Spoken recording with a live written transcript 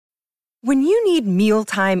When you need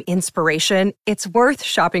mealtime inspiration, it's worth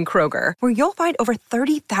shopping Kroger, where you'll find over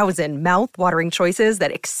 30,000 mouth-watering choices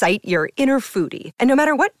that excite your inner foodie. And no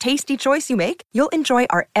matter what tasty choice you make, you'll enjoy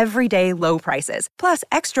our everyday low prices, plus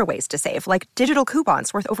extra ways to save, like digital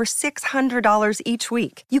coupons worth over $600 each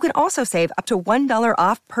week. You can also save up to $1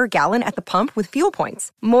 off per gallon at the pump with fuel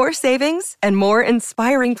points. More savings and more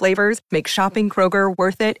inspiring flavors make shopping Kroger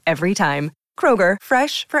worth it every time. Kroger,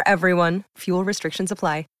 fresh for everyone. Fuel restrictions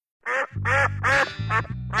apply.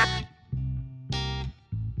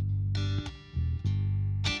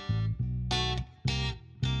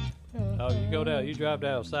 Oh, you drive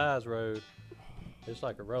down Size Road, it's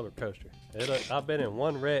like a roller coaster. I've been in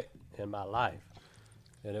one wreck in my life,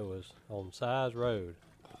 and it was on Size Road.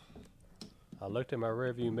 I looked in my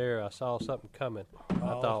rearview mirror, I saw something coming. I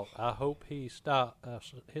thought, I hope he stopped,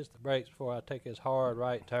 hits the brakes before I take his hard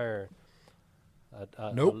right turn.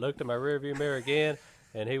 I looked in my rearview mirror again,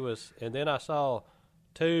 and then I saw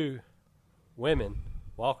two women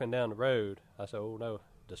walking down the road. I said, oh no,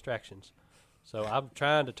 distractions. So I'm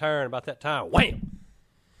trying to turn, about that time, wham!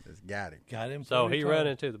 Just got him. So he run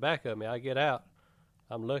into the back of me. I get out,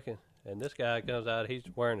 I'm looking, and this guy comes out, he's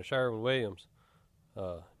wearing a Sherwin-Williams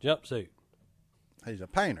jumpsuit. He's a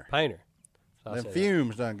painter. So Them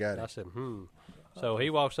fumes done got him. I said, So he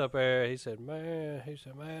walks up there, he said, man,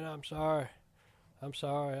 I'm sorry.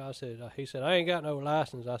 He said, I ain't got no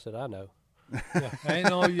license. I said, I know. Ain't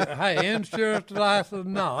no, hey, insurance license?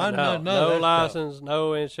 No, I know no license, stuff.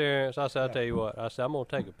 No insurance. I said, I'll tell you what. I said, I'm gonna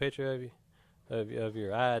take a picture of you, of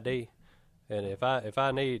your ID, and if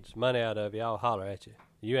I need some money out of you, I'll holler at you.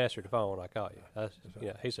 You answer the phone when I call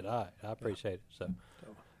you. He said, all right, I appreciate it. So,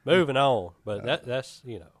 moving on, but that's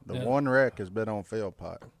The one wreck has been on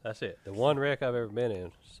Philpott. That's it. The one wreck I've ever been in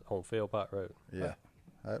is on Philpott Road. Yeah.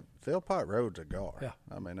 Philpott Road's a gar. Yeah.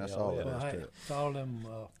 I mean, that's all it is to it. It's all them.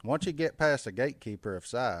 Once you get past the gatekeeper of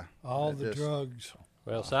Cy. All the drugs.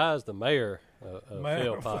 Well, Cy's the mayor of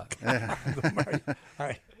Philpott.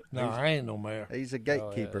 Hey, no, I ain't no mayor. He's a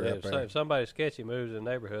gatekeeper up there. If somebody sketchy moves in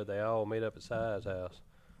the neighborhood, they all meet up at Cy's house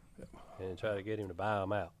and try to get him to buy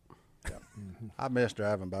them out. Yeah. I miss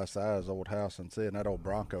driving by Cy's old house and seeing that old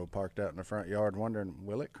Bronco parked out in the front yard, wondering,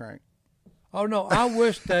 will it crank? Oh no! I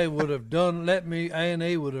wish they would have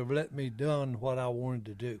A&E would have let me done what I wanted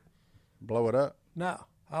to do. Blow it up? No,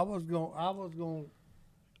 I was going to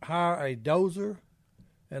hire a dozer,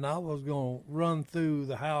 and I was going to run through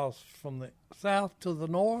the house from the south to the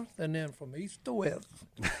north, and then from east to west.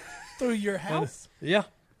 Through your house? Yeah,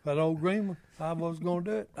 that old green one. I was going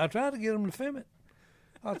to do it. I tried to get them to film it.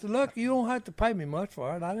 I said, look, you don't have to pay me much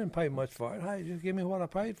for it. I didn't pay much for it. Hey, just give me what I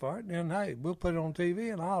paid for it. And then, hey, we'll put it on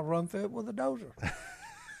TV, and I'll run through it with a dozer.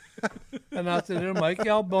 And I said, it'll make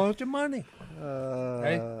y'all a bunch of money.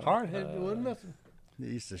 Hey, hard-headed wouldn't listen. He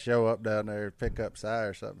used to show up down there, pick up Cy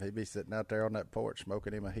or something. He'd be sitting out there on that porch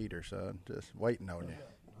smoking him a heater, son, just waiting on you.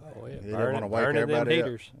 Oh, yeah. He didn't want to wake everybody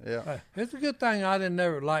up. Yeah. Hey, it's a good thing I didn't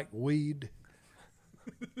never like weed.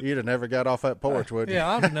 You'd have never got off that porch, would you? Yeah,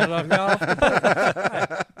 I'd have never got off the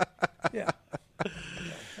porch. Yeah.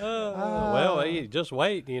 Well, just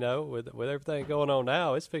wait, with everything going on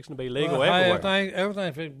now, it's fixing to be legal everywhere.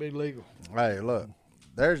 Everything's fixing to be legal. Hey, look,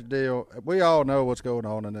 there's a deal. We all know what's going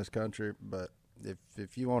on in this country, but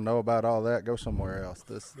if you want to know about all that, go somewhere else.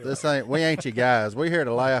 We ain't you guys. We're here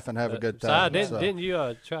to laugh and have a good time. Didn't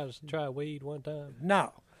you try weed one time?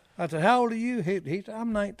 No. I said, how old are you? He said,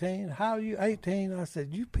 I'm 19. How are you? 18. I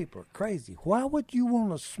said, you people are crazy. Why would you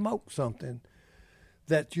want to smoke something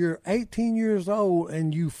that you're 18 years old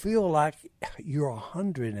and you feel like you're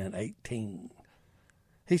 118?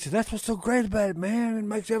 He said, that's what's so great about it, man. It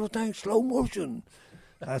makes everything slow motion.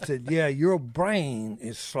 I said, yeah, your brain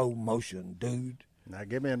is slow motion, dude. Now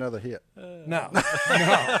give me another hit. No.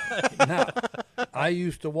 I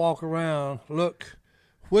used to walk around, look.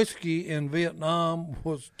 Whiskey in Vietnam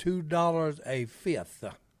was $2 a fifth.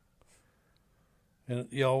 And,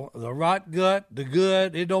 the right gut, the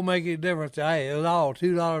good, it don't make any difference. Hey, it was all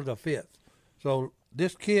 $2 a fifth. So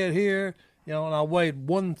this kid here, and I weighed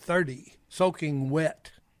 130, soaking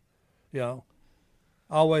wet.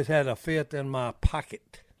 Always had a fifth in my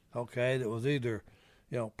pocket, okay, that was either,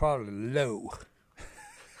 probably low,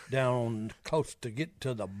 down close to get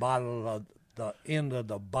to the bottle, of the end of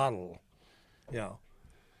the bottle,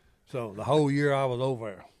 So the whole year I was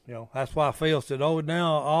over there. That's why Phil said,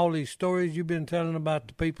 now all these stories you've been telling about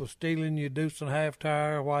the people stealing your deuce and half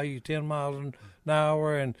tire while you're 10 miles an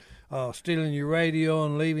hour and stealing your radio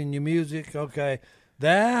and leaving your music, okay,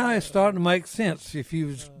 that is starting to make sense if you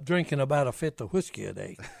was drinking about a fifth of whiskey a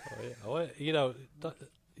day.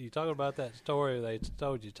 You talking about that story they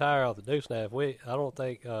told you tire off the deuce and half. I don't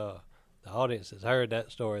think the audience has heard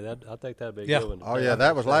that story. I think that'd be a Yeah. good one. to Oh tell. yeah,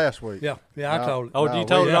 that was last week. Yeah, I No. told it. Oh, you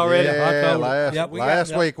told we it got- already? Yeah, I told it. last, Yep, we got- last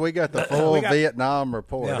yep. week we got the full We got- Vietnam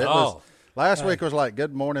report. Yeah. It Oh. was last week was like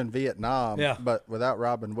Good Morning Vietnam, Yeah. but without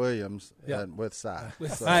Robin Williams Yeah. and with Cy.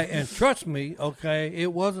 So, Hey, and trust me, okay,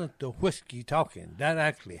 it wasn't the whiskey talking. That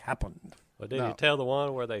actually happened. But did No. you tell the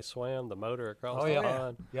one where they swam the motor across the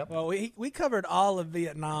pond? Yep. Well, we covered all of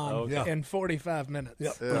Vietnam Okay. in 45 minutes.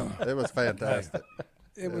 Yep. yeah, it was fantastic.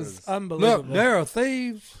 It was was- unbelievable. Look, there are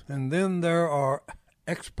thieves, and then there are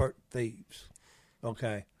expert thieves.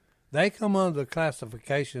 Okay, they come under the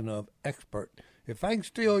classification of expert. If I can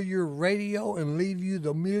steal your radio and leave you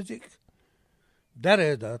the music, that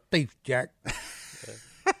is a thief, Jack.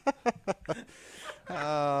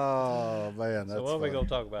 Oh man, that's So what are we funny. going to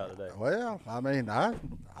talk about today? Well, I mean,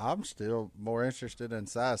 I'm still more interested in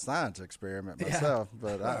Cy's science experiment myself,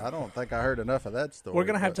 but I don't think I heard enough of that story. We're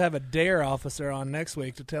going to have but- to have a DARE officer on next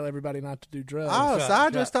week to tell everybody not to do drugs. Oh, That's Cy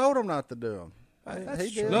right, just told him not to do them. That's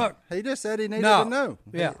He true. did. Look. He just said he needed No. to know.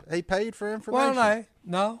 Yeah. He paid for Well, information.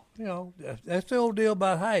 that's the old deal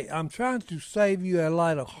about, hey, I'm trying to save you a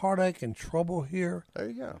lot of heartache and trouble here. There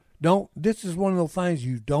you go. This is one of those things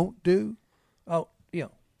you don't do. Oh,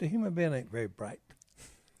 the human being ain't very bright.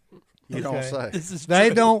 You don't Okay. say. This is They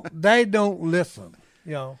true. don't listen.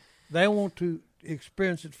 They want to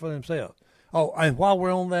experience it for themselves. Oh, and while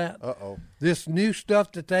we're on that, Uh-oh. this new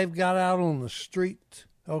stuff that they've got out on the street,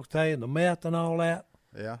 okay, and the meth and all that,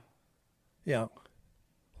 Yeah.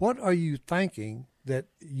 what are you thinking that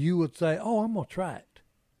you would say, oh, I'm going to try it?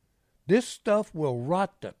 This stuff will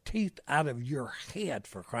rot the teeth out of your head,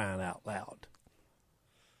 for crying out loud.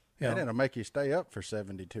 And it'll make you stay up for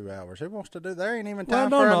 72 hours. Who wants to do that? There ain't even Well, time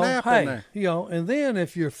for a no. nap Hey, in there. and then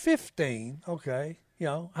if you're 15, okay,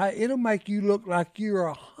 hey, it'll make you look like you're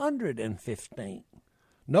 115.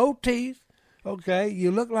 No teeth, okay.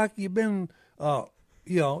 You look like you've been,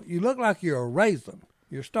 you look like you're a raisin.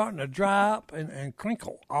 You're starting to dry up and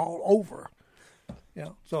crinkle all over.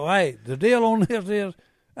 So, hey, the deal on this is,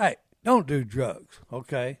 hey, don't do drugs,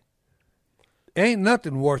 okay? Ain't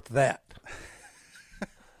nothing worth that.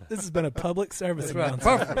 This has been a public service Right.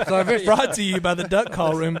 announcement Perfect. So brought to you by the Duck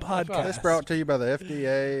Call Room podcast. It's brought to you by the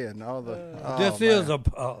FDA and all the. Oh, this man. is a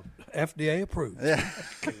FDA approved. Yeah.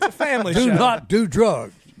 It's a family Do show. not do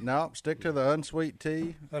drugs. No, stick to the unsweet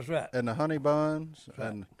tea That's right. and the honey buns,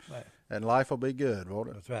 Right. and life will be good, won't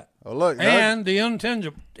it? That's right. Oh, look. And the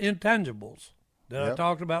intangibles that I Yep.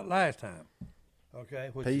 talked about last time. Okay,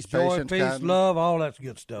 which Peace, is joy, patience, peace, kindness. love, all that's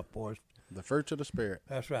good stuff, boys. the fruits of the Spirit.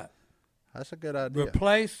 That's right. That's a good idea.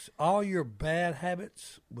 Replace all your bad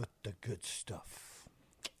habits with the good stuff,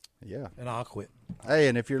 Yeah. and I'll quit. Hey,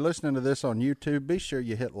 and if you're listening to this on YouTube, be sure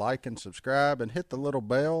you hit like and subscribe and hit the little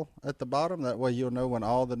bell at the bottom. That way you'll know when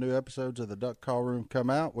all the new episodes of the Duck Call Room come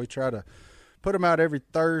out. We try to put them out every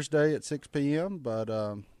Thursday at 6 p.m. But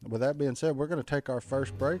with that being said, we're going to take our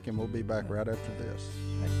first break, and we'll be back right after this.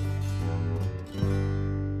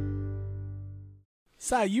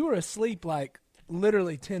 Si, you were asleep like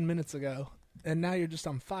literally 10 minutes ago, and now you're just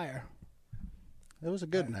on fire. It was a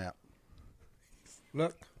good nap.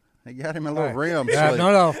 Look, He got him a little Hey. REM yeah, sleep.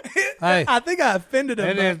 no. Hey, I think I offended him.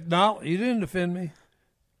 it but- is, no, you didn't offend me.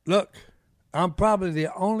 Look, I'm probably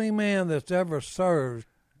the only man that's ever served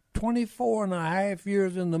 24 and a half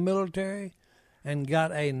years in the military and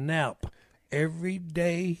got a nap every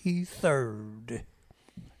day he served.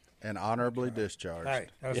 And honorably discharged. Right,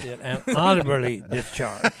 that's it. And honorably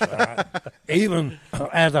discharged. All right. Even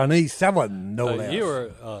as an E7, no So less. you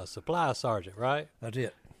were a supply sergeant, right? That's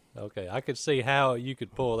it. Okay, I could see how you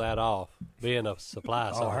could pull that off, being a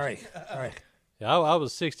supply Oh, sergeant. hey. Yeah, I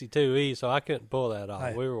was 62E, so I couldn't pull that off.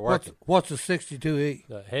 Hey. We were working What's a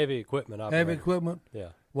 62E? heavy equipment operator. Heavy equipment? Yeah.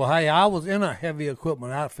 Well, hey, I was in a heavy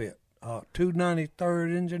equipment outfit,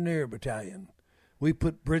 293rd Engineer Battalion. We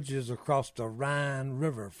put bridges across the Rhine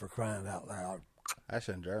River, for crying out loud. That's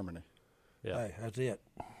in Germany. Yeah. Hey, that's it.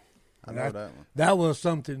 I know that one. That was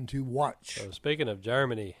something to watch. So speaking of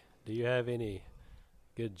Germany, do you have any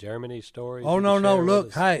good Germany stories? Oh, you no, can no. share with Look,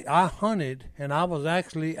 us? hey, I hunted, and I was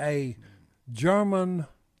actually a German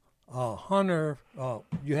hunter.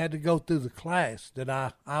 You had to go through the class that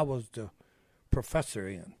I was the professor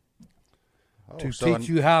in Oh, to so teach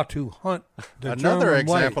you how to hunt the another German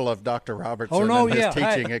way. example of Dr. Robertson Oh, no, and his yeah.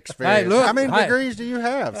 teaching Hey, experience. hey, look, How many hey. degrees do you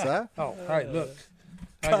have, Si? Oh, hey, look,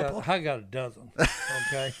 I got a dozen.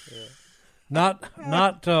 Okay, not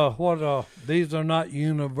what? These are not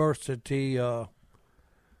university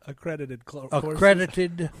accredited courses.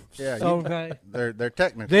 accredited. Yeah, you- Okay. They're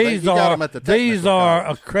technical. These you got are them at the technical these are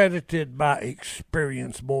college. accredited by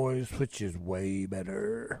experience, boys, which is way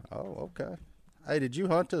better. Oh, okay. Hey, did you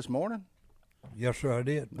hunt this morning? Yes, sir, I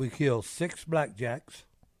did. We killed 6 blackjacks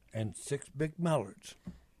and 6 big mallards,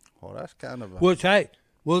 Well, that's kind of a. which, hey,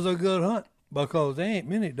 was a good hunt because there ain't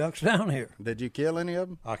many ducks down here. Did you kill any of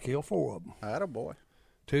them? I killed 4 of them. Attaboy.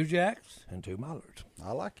 2 jacks and 2 mallards.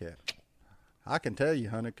 I like that. I can tell you,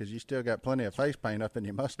 honey, because you still got plenty of face paint up in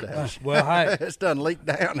your mustache. Well, hey. It's done leaked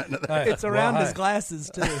down into that. Hey, It's around well, his hey. glasses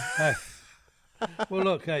too. Hey. Well,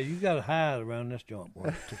 look, hey, you got to hide around this joint,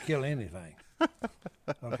 boy, to kill anything.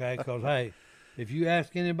 Okay, because, hey, if you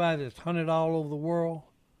ask anybody that's hunted all over the world,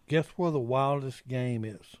 guess where the wildest game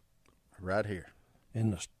is? Right here. In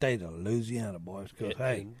the state of Louisiana, boys. Because,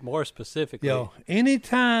 hey, And more specifically, yo,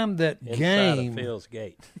 anytime that inside game, of Phil's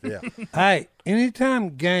gate. Yeah. hey,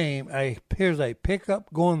 anytime game, here's a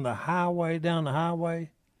pickup going the highway, down the highway,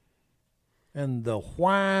 and the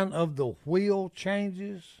whine of the wheel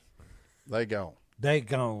changes, They gone. they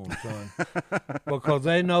gone, son. Because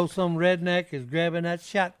they know some redneck is grabbing that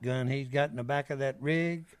shotgun he's got in the back of that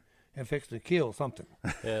rig and fixing to kill something.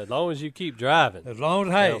 Yeah, as long as you keep driving. As long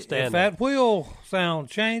as, They'll hey, stand if there. that wheel sound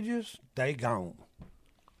changes, they gone.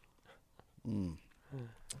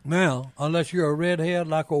 Now, unless you're a redhead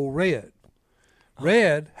like old Red.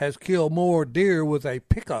 Red has killed more deer with a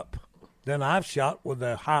pickup than I've shot with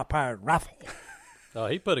a high-powered rifle. Oh,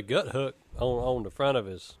 he put a gut hook on the front of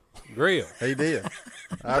his grill. He did.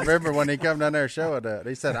 I remember when he come down there showing that.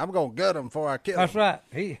 He said, I'm going to gut them before I kill That's them.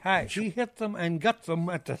 right. He hits them and guts them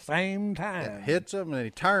at the same time. Hits them, and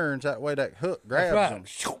he turns. That way that hook grabs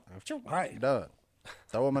That's them. right. Done.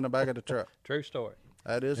 Throw them in the back of the truck. True story.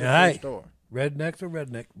 That is a Yeah, true hey. story. Rednecks are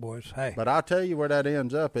redneck, boys. Hey. But I'll tell you where that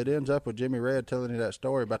ends up. It ends up with Jimmy Red telling you that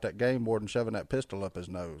story about that game warden shoving that pistol up his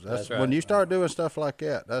nose. That's right. When you start doing stuff like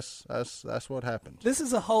that, that's what happens. This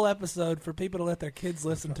is a whole episode for people to let their kids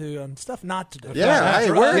listen to on stuff not to do. Yeah, That's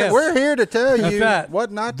hey, right. we're here to tell That's you right.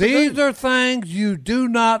 what not to These do. are things you do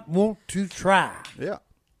not want to try. Yeah,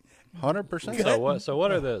 100%. So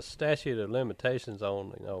what are the statute of limitations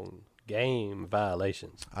on game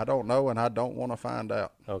violations? I don't know, and I don't want to find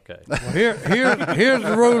out. Okay. Well, here's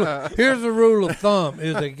the rule. Here's the rule of thumb: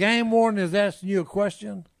 is the game warden is asking you a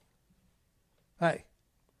question, hey,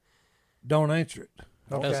 don't answer it.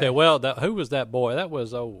 I said, well, who was that boy? That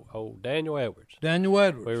was old Daniel Edwards. Daniel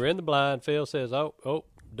Edwards. We were in the blind. Phil says, oh,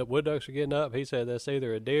 the wood ducks are getting up. He said that's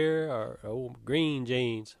either a deer or old green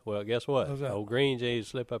jeans. Well, guess what? What's that? Old green jeans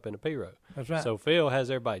slip up in the P-row. That's right. So Phil has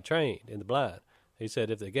everybody trained in the blind. He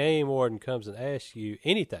said if the game warden comes and asks you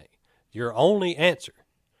anything, your only answer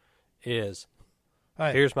is,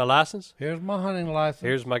 Hey, here's my license, here's my hunting license.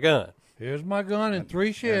 here's my gun, Here's my gun and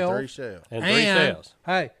 3 shells. And 3 shells. and 3 shells.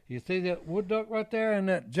 Hey, you see that wood duck right there and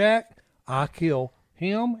that jack? I kill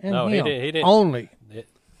him and No, him he didn't. only. He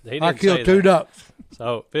didn't I say killed 2 that. ducks.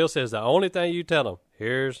 So Phil says the only thing you tell him,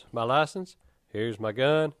 here's my license, here's my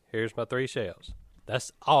gun, here's my 3 shells.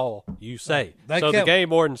 That's all you say. They So the kept-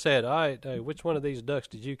 game warden said, all right, hey, which one of these ducks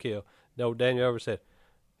did you kill? No, Daniel Edwards said,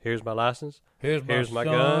 here's my license, Here's my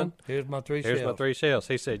gun. gun, Here's my 3 here's shells. my 3 shells.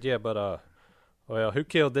 He said, yeah, but, well, who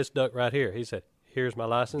killed this duck right here? He said, here's my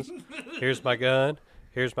license, here's my gun,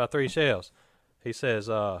 here's my 3 shells. He says,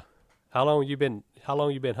 how long you been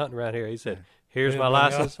hunting around here? He said, here's my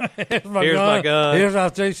license, Here's my here's my gun, Here's my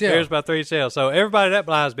 3 shells. here's my 3 shells. So everybody that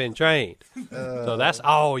blind's been trained. So that's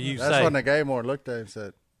all you That's say. when the game warden looked at him and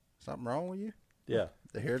said, something wrong with you? Yeah.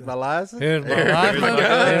 Here's my license. Here's my license. Here's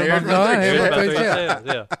my Here's my gun. three Here's Here's my my 3 3 shells.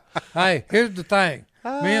 shells. Yeah. Hey, here's the thing.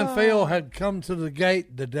 Me and Phil had come to the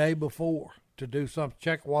gate the day before to do something,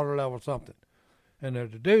 check water level or something. And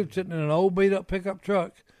there's a dude sitting in an old beat-up pickup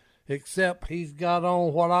truck, except he's got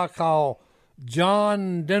on what I call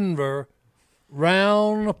John Denver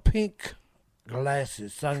round pink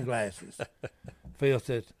glasses, sunglasses. Phil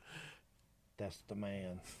says, that's the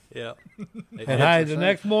man. Yeah. And hey, the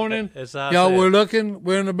next morning, As I y'all, said.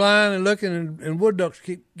 we're in the blind and looking, and wood ducks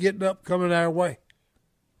keep getting up, coming our way.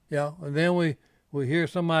 Yeah, and then we hear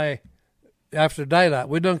somebody after daylight.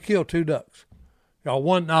 We done killed 2 ducks.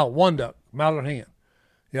 One duck, mallard hen.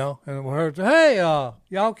 And we heard, hey,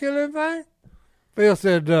 y'all kill anything? Phil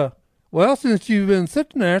said, well, since you've been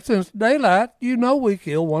sitting there since daylight, you know we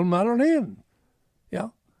killed 1 mallard hen. Yeah.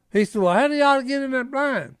 He said, well, how do y'all get in that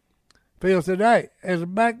blind? Phil said, hey, there's a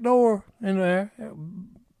back door in there.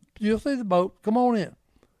 You'll see the boat. Come on in.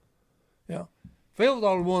 Yeah. Phil was the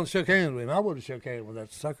only one that shook hands with him. I would have shook hands with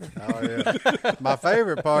that sucker. Oh, yeah. My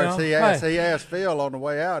favorite part is Yeah. he asked Phil on the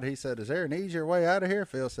way out. He said, is there an easier way out of here?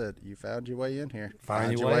 Phil said, you found your way in here.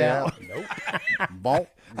 Find your way out. Nope. Bonk,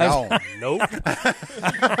 gone. Nope.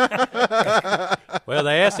 Well,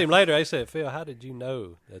 they asked him later. They said, Phil, how did you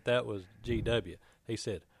know that was GW? He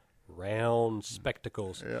said, round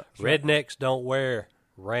spectacles. Yeah. Rednecks don't wear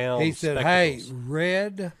round. He said, "Hey, spectacles.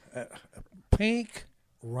 red, pink,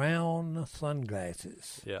 round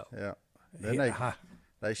sunglasses." Yeah. Yeah. Then Yeah,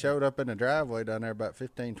 they showed up in the driveway down there about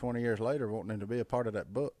 15, 20 years later wanting him to be a part of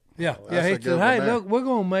that book. yeah. that's He a said, good one "Hey, there. look, we're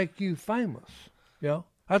gonna make you famous." You know,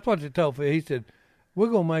 that's what they told me. He said, "We're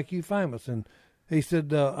gonna make you famous," and he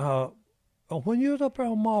said, "When you was up there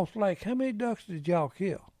on Moss Lake, how many ducks did y'all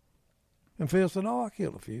kill?" And Phil said, "Oh, I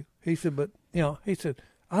killed a few." He said, "But he said,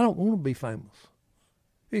 I don't want to be famous."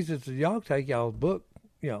 He said, "So y'all take y'all's book,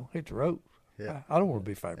 hit the road. Yeah. I don't want to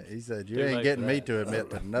be famous." He said, "You Too ain't late getting for me that. to admit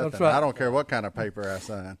to nothing. right. I don't care what kind of paper I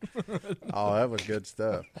sign." Oh, that was good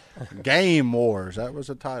stuff. Game Wars. That was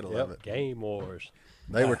the title of Yep. it. Game Wars.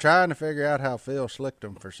 They were trying to figure out how Phil slicked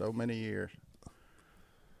them for so many years.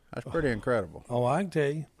 That's pretty incredible. Oh, I can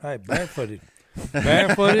tell you. Hey, barefooted.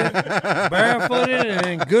 barefooted and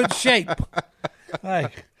in good shape. Hey,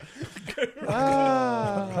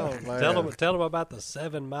 Oh, man. Tell them about the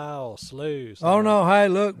 7 Mile Slough. oh no, hey,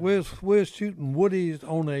 look, we're shooting woodies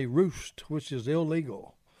on a roost, which is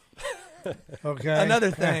illegal. Okay.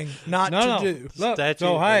 Another thing not No, to no. do. Look, Statute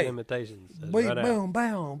so of hey, limitations. is we right out. boom,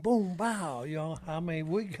 bow, boom, bow. I mean,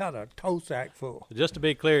 we got a toe sack full. Just to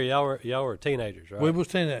be clear, y'all were teenagers, right? We was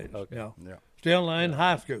teenagers, Okay. Yeah. still in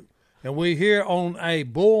high school, and we here on a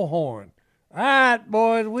bullhorn. All right,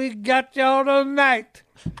 boys, we got y'all tonight.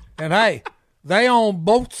 And hey, they on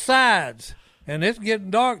both sides, and it's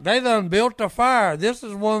getting dark. They done built a fire. This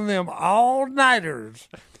is one of them all-nighters.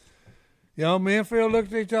 Me and Phil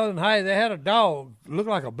looked at each other, and hey, they had a dog, looked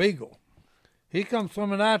like a beagle. He come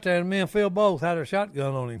swimming out there, and me and Phil both had a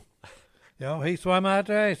shotgun on him. He swam out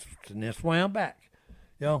there, and then swam back.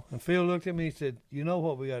 And Phil looked at me and said, "You know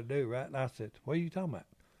what we got to do, right?" And I said, "What are you talking about?"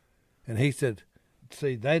 And he said,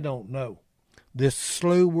 "See, they don't know. This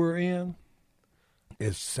slough we're in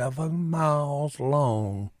is 7 miles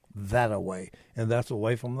long that-a-way, and that's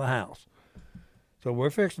away from the house. So we're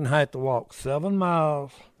fixing to have to walk 7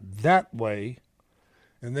 miles that way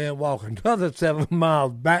and then walk another 7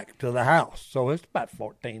 miles back to the house. So it's about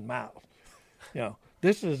 14 miles.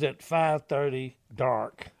 This is at 5:30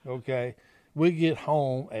 dark, okay? We get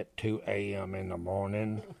home at 2 a.m. in the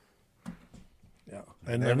morning. Yeah.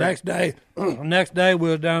 And the next day, we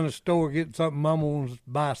were down at the store getting something. Mama wanted to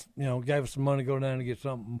buy, gave us some money to go down and get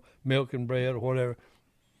something, milk and bread or whatever.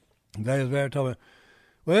 And they was there told me,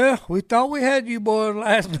 "Well, we thought we had you boys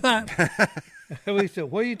last night." And we said,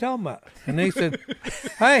 "What are you talking about?" And he said,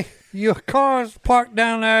 "Hey, your car's parked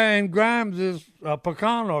down there in Grimes'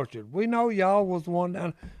 pecan orchard. We know y'all was the one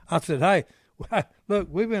down." I said, "Hey, look,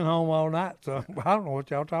 we've been home all night, so I don't know what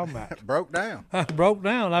y'all talking about." Broke down. I broke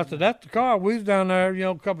down. I said, "That's the car. We was down there,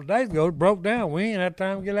 a couple of days ago. It broke down. We ain't had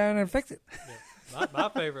time to get down there and fix it." My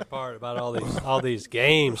favorite part about all these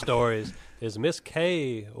game stories is Miss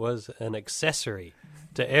K was an accessory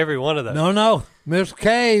to every one of those. No. Miss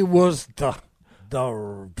K was the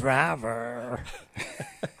driver.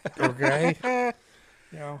 Okay.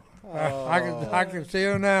 I can see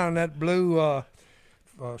her now in that blue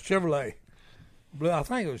Chevrolet. I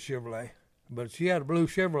think it was Chevrolet, but she had a blue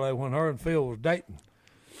Chevrolet when her and Phil was dating.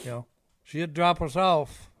 She'd drop us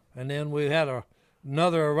off, and then we had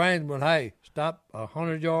another arrangement. Hey, stop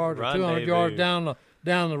 100 yards or 200 yards down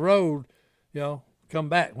the road. Come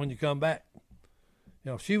back when you come back.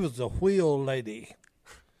 She was the wheel lady.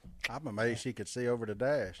 I'm amazed she could see over the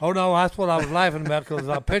dash. Oh no, that's what I was laughing about because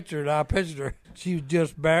I pictured her. She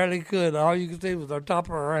just barely could. All you could see was the top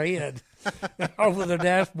of her head over the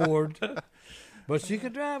dashboard. But she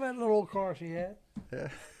could drive that little old car she had.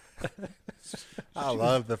 I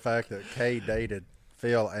love the fact that Kay dated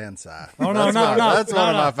Phil and Si. Oh no, That's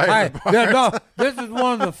one of my favorite parts. Hey, no, this is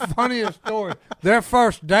one of the funniest stories. Their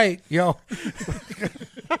first date, Phil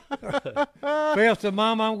said,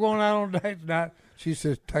 "Mom, I'm going out on a date tonight." She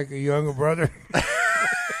says, "Take a younger brother."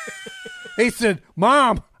 He said,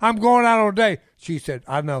 "Mom, I'm going out on a date." She said,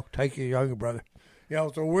 "I know, take your younger brother."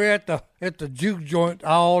 So we're at the juke joint,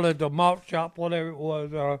 all at the malt shop, whatever it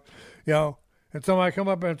was, and somebody come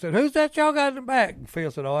up there and said, "Who's that y'all got in the back?" And Phil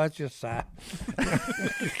said, "Oh, that's just Si."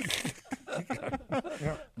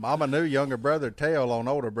 Mama knew younger brother tail on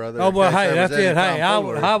older brother. Oh in well, case hey, there that's was any it. Hey, I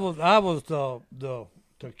tomfoolery. was the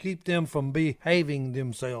to keep them from behaving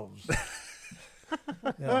themselves.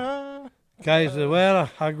 Kay said, "Well,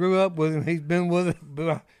 I grew up with him. He's been with it.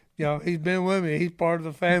 He's been with me. He's part of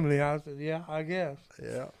the family." I said, "Yeah, I guess."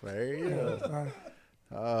 Yeah, there you go.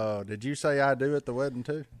 Oh, did you say I do at the wedding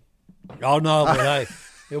too? Oh no, but hey,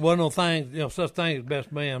 it wasn't no thing, such thing as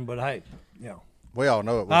best man. But hey, We all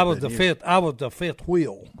know it. I was the fifth. I was the fifth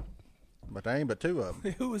wheel. but there ain't but two of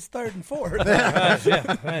them. Who was third and fourth? yeah.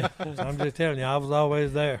 Hey, I'm just telling you, I was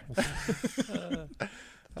always there.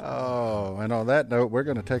 Oh, and on that note, we're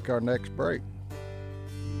going to take our next break.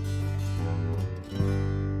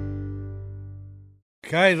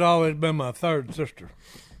 Kay's always been my third sister.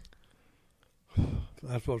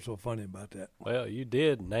 That's what's so funny about that. Well, you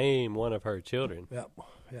did name one of her children. Yep.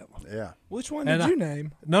 Yeah. Which one And did you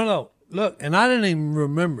name? No. Look, and I didn't even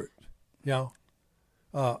remember it. You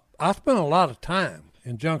know, I spent a lot of time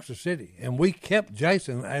in Junction City, and we kept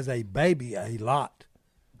Jason as a baby a lot.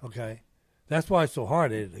 Okay, that's why it's so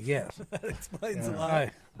hard to guess. That explains a Yeah. lot.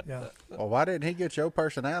 Hey, yeah. Well, why didn't he get your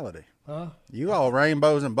personality? Huh? You all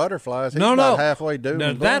rainbows and butterflies. He's No. about halfway doomed. Now,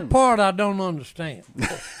 and that bloomed. part I don't understand.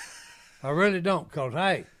 I really don't, because,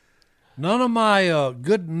 hey, none of my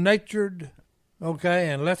good-natured, okay,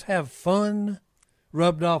 and let's have fun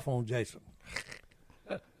rubbed off on Jason.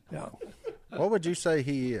 Yeah. What would you say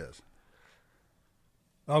he is?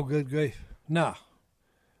 Oh, good grief. No.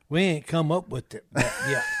 We ain't come up with it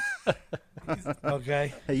yet.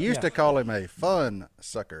 Okay? He used to call him a fun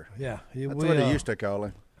sucker. Yeah. That's what he used to call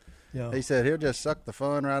him. Yeah. He said he'll just suck the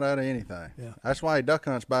fun right out of anything. Yeah. That's why he duck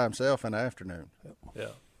hunts by himself in the afternoon, Yeah.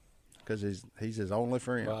 because he's his only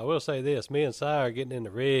friend. Well, I will say this: me and Si are getting in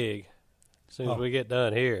the rig as soon as we get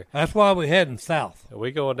done here. That's why we're heading south.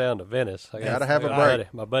 We going down to Venice. Gotta have a my break. buddy-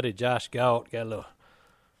 My buddy Josh Galt got a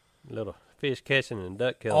little fish catching and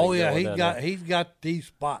duck killing. Oh, yeah, going down there. he's got these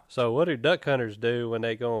spots. So what do duck hunters do when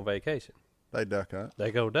they go on vacation? They duck hunt.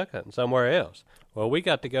 They go duck hunting somewhere else. Well, we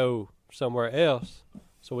got to go somewhere else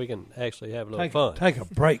so we can actually have a little fun. Take a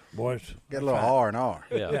break, boys. Get a little R&R.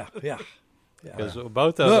 Yeah, Yeah. because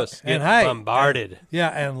both of Look, us get and hey, bombarded. Yeah,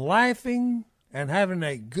 and laughing and having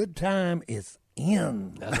a good time is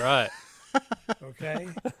in. That's right. Okay?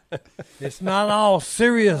 It's not all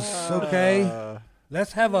serious, okay?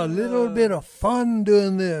 Let's have a little bit of fun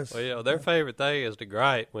doing this. Well, you know, their favorite thing is to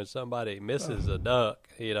gripe when somebody misses a duck,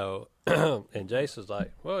 you know. And Jason's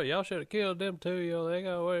like, well, y'all should have killed them too. You know, they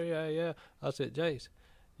go, well, yeah. I said, Jace,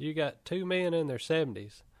 you got two men in their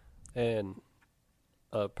 70s and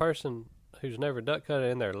a person who's never duck hunted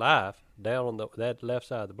in their life down on that left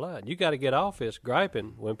side of the blind. You got to get off this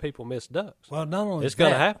griping when people miss ducks. Well, not only It's that,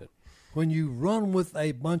 going to happen. when you run with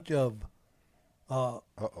a bunch of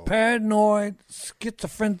paranoid,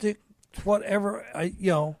 schizophrenic, whatever,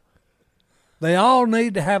 you know, they all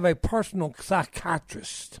need to have a personal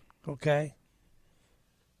psychiatrist, okay?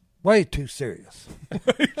 Way too serious.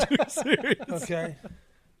 Okay?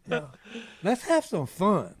 Yeah. Let's have some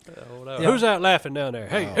fun. Oh, no. Yeah. Who's out laughing down there?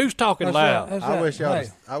 Hey, who's talking That's loud? right. That's I right. wish y'all. Hey.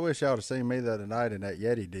 I wish y'all to see me the other night in that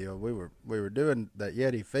Yeti deal. We were doing that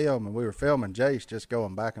Yeti film, and we were filming Jace just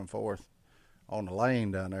going back and forth on the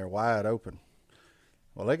lane down there, wide open.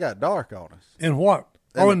 Well, it got dark on us. In what?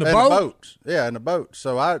 In the boat? boats. Yeah, in the boat.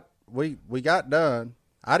 So we got done.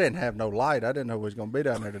 I didn't have no light. I didn't know we was gonna be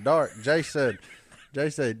down there in the dark. Jay said,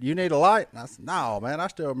 "You need a light?" And I said, "No, man. I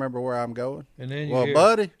still remember where I'm going." And then you well, hear,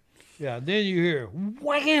 buddy, yeah, then you hear,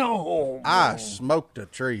 wham! I smoked a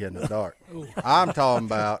tree in the dark. I'm talking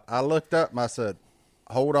about. I looked up and I said,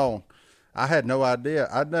 "Hold on." I had no idea.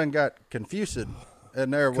 I done got confused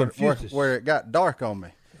in there where it got dark on me.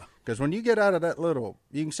 Because when you get out of that little,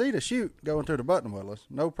 you can see the chute going through the button willows,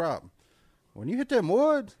 no problem. When you hit them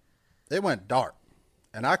woods, it went dark.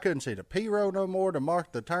 And I couldn't see the P road no more to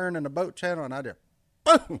mark the turn in the boat channel. And I just,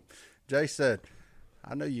 boom. Jay said,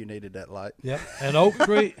 I knew you needed that light. Yep. And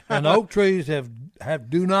oak trees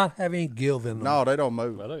do not have any give in them. No, they don't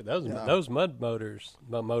move. Well, look, those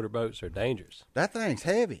motor boats are dangerous. That thing's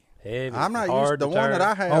heavy. Heavy. I'm not hard used to the to one turn. that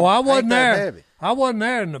I have. Oh, I ain't wasn't that there. heavy. I wasn't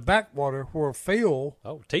there in the backwater where Phil.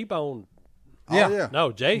 Oh, T-bone. Yeah. Oh, yeah.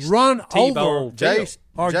 No, Jace. Run T-bone. over. Jace,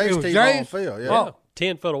 Or it Jace was T-bone Jace? Phil, yeah. Oh.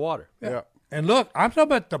 10 foot of water. Yeah. And look, I'm talking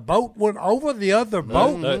about the boat went over the other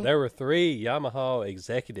boat. Look, there were 3 Yamaha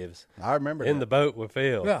executives I remember in that. the boat with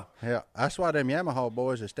Phil. Yeah. Yeah, that's why them Yamaha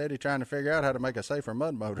boys are steady trying to figure out how to make a safer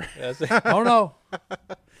mud motor. That's it. Oh, no.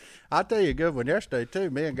 I'll tell you a good one yesterday, too.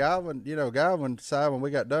 Me and Godwin decided when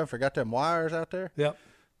we got done, forgot them wires out there. Yep.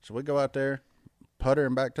 So we go out there,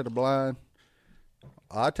 puttering back to the blind.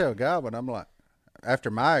 I tell Godwin, I'm like, after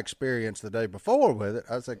my experience the day before with it,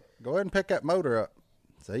 I said, go ahead and pick that motor up.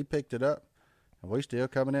 So he picked it up, and we still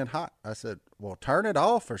coming in hot. I said, well, turn it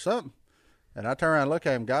off or something. And I turn around and look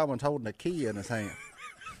at him. Godwin's holding a key in his hand.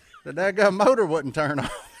 The daggone motor wouldn't turn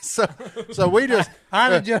off. So we just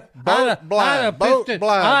boat blind.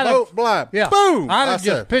 Yeah. Boom! I'd I have just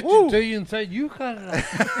said, pitched "Woo." it to you and said, you cut it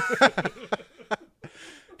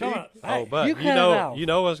off. Oh, but you cut it off. you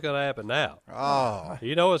know what's going to happen now. Oh,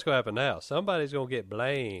 You know what's going to happen now. Somebody's going to get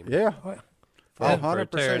blamed yeah. for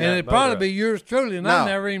 100%. tearing And that it'd motor probably up. be yours truly, and No. I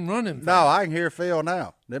never even run him. No, I can hear Phil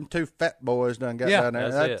now. Them two fat boys done got Yeah. down there.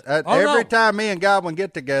 That's it. Oh, every no. time me and Godwin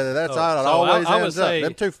get together, that's Oh, how it so always I would ends up. say-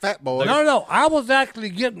 Them two fat boys. No, I was actually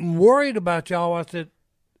getting worried about y'all. I said,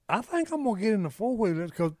 I think I'm gonna get in the 4-wheeler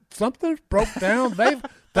because something's broke down.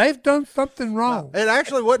 They've done something wrong. It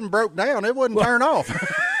actually wasn't broke down. It wouldn't turn off.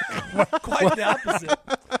 Quite the opposite.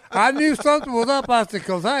 I knew something was up. I said,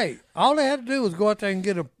 because, hey, all they had to do was go out there and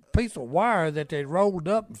get a piece of wire that they rolled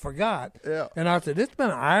up and forgot. Yeah. And I said, it's been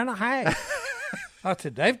an hour and a half. I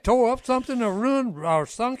said, they've tore up something or ruined or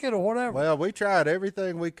sunk it or whatever. Well, we tried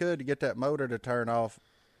everything we could to get that motor to turn off,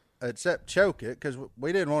 except choke it, because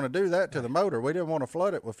we didn't want to do that to the motor. We didn't want to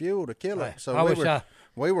flood it with fuel to kill it. So I wish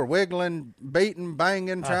we were wiggling, beating,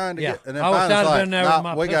 banging, trying to yeah. get. And then I wish finally, I'd it's have like, been there with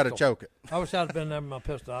my we got to pistol. choke it. I wish I'd have been there with my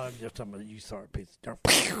pistol. I'd just tell me, you sorry piece of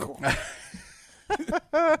dirt.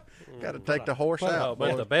 Got to take the horse Oh, out. but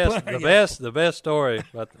boys. the best story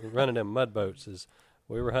about running them mud boats is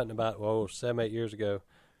we were hunting about 7-8 years ago.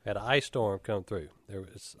 Had an ice storm come through. There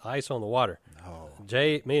was ice on the water.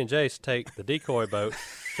 Me and Jace take the decoy boat.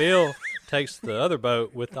 Phil takes the other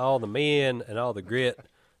boat with all the men and all the grit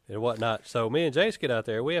and whatnot. So me and Jace get out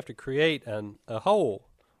there. We have to create a hole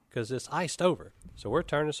because it's iced over. So we're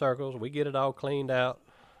turning circles. We get it all cleaned out.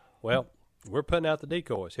 Well, we're putting out the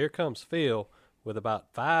decoys. Here comes Phil with about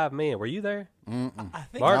 5 men. Were you there? I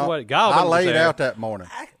think Martin, I was laid there. out that morning.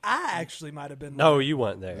 I actually might have been. No, you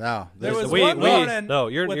weren't there. No, There this- was one morning no,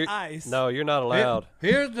 you're with ice. No, you're not allowed.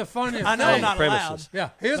 Here's the funniest I know thing. I'm not premises. Yeah,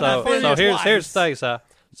 here's So, the funniest here's the thing, Si.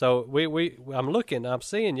 So I'm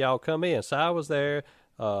seeing y'all come in. Si was there,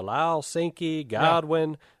 Lyle Sinky,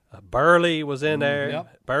 Godwin, Burley was in there,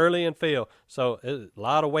 Yep. Burley and Phil. So a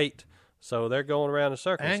lot of weight. So they're going around in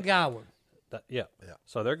circles. And Godwin. Yeah.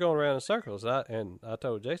 So they're going around in circles. And I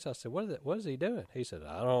told Jason, I said, what is he doing? He said,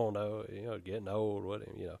 I don't know. Getting old.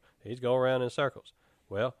 He's going around in circles.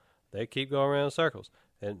 Well, they keep going around in circles.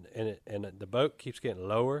 And the boat keeps getting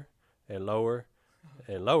lower and lower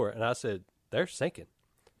and lower. And I said, they're sinking.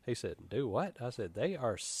 He said, do what? I said, they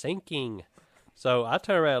are sinking. So I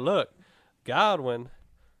turn around and look. Godwin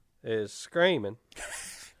is screaming.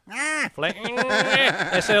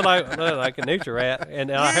 It sounded like a nutria rat,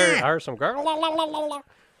 and I heard some girl,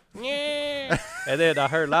 yeah, and then I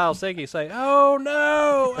heard Lyle Siggy say, "Oh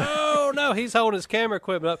no!" He's holding his camera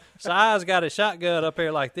equipment up. Si's got his shotgun up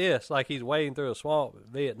here like this, like he's wading through a swamp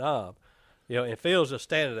in Vietnam, and Phil's just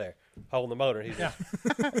standing there holding the motor. He's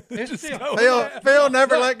just, Phil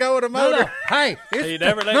never let go of the motor. No. Hey, He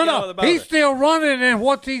never let go of the motor. He's still running, and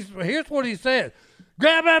here's what he said: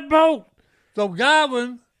 grab that boat. So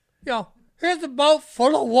Godwin, here's a boat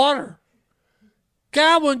full of water.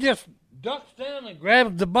 Godwin just ducks down and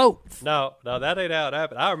grabs the boat. No, that ain't how it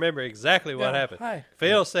happened. I remember exactly what Yeah, happened. hey.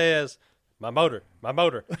 Phil says, "My motor, my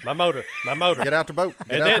motor, my motor, my motor." Get out the boat.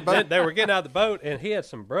 Get And out then, the boat. then they were getting out of the boat, and he had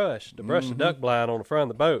some brush to brush the duck blind on the front of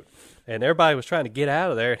the boat. And everybody was trying to get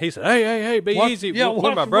out of there. And he said, hey, be What- easy. yeah, Where's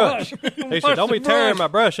what's my the brush? brush? He What's said, don't the be tearing brush? my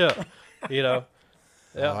brush up. Yeah,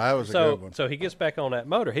 that was a so, good one. So he gets back on that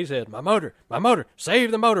motor. He said, my motor,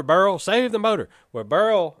 save the motor, Burl, save the motor. Well,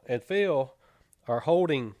 Burl and Phil are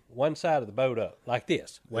holding one side of the boat up like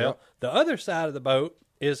this. Well, Yep. the other side of the boat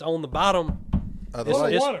is on the bottom. Of the It's,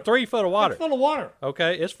 lake. it's water. 3 foot of water. It's full of water.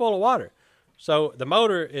 Okay, it's full of water. So the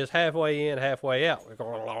motor is halfway in, halfway out.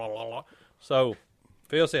 So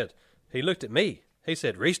Phil said, he looked at me. He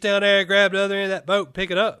said, reach down there and grab the other end of that boat and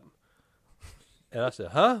pick it up. And I said,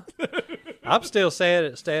 huh? I'm still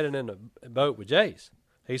standing in the boat with Jace.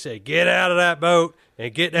 He said, get out of that boat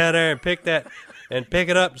and get down there and pick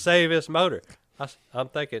it up and save this motor. I'm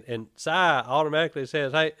thinking, and Si automatically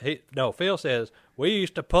says, Phil says, we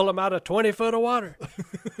used to pull them out of 20 foot of water.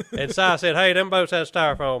 And Si said, hey, them boats have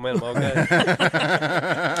styrofoam in them, okay?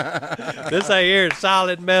 This ain't here is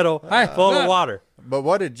solid metal full of water. But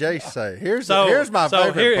what did Jace say? Here's my so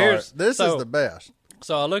favorite part. here's- This so- is the best.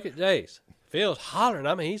 So I look at Jace. Phil's hollering.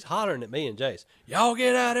 I mean, he's hollering at me and Jace. Y'all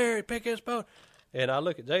get out here and pick this boat. And I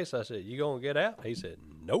look at Jace. I said, you going to get out? He said,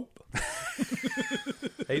 nope.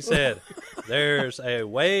 He said, there's a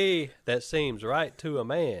way that seems right to a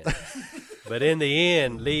man, but in the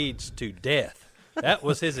end leads to death. That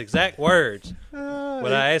was his exact words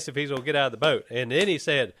when I asked if he's going to get out of the boat. And then he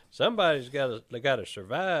said, somebody's got to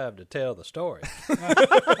survive to tell the story.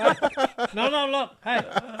 No, look.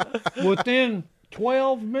 Hey, within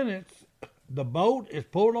 12 minutes, the boat is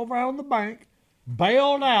pulled over on the bank,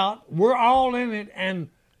 bailed out. We're all in it and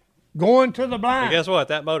going to the blind. And guess what?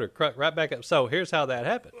 That motor cranked right back up. So here's how that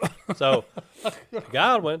happened. So me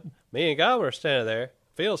and Godwin are standing there.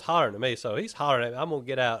 Phil's hollering at me, so he's hollering at me. I'm going to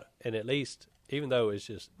get out and at least even though it's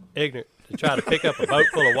just ignorant to try to pick up a boat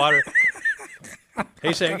full of water.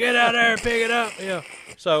 He said, "Get out there and pick it up." You know.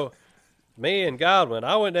 So me and Godwin,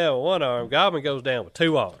 I went down with one arm. Godwin goes down with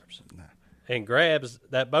two arms and grabs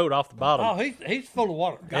that boat off the bottom. Oh, he's full of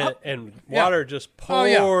water. And water just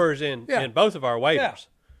pours in both of our waders.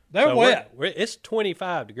 They're So wet. It's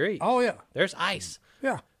 25 degrees. Oh, yeah. There's ice.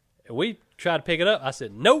 Yeah. And we tried to pick it up. I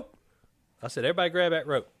said, nope. I said, everybody grab that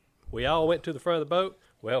rope. We all went to the front of the boat.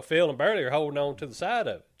 Well, Phil and Burley are holding on to the side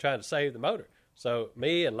of it, trying to save the motor. So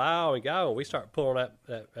me and Lyle and Guy, we start pulling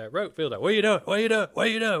that rope. Phil's like, what are you doing? What are you doing? What are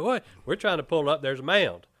you doing? What? We're trying to pull it up. There's a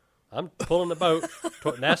mound. I'm pulling the boat.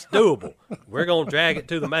 That's doable. We're going to drag it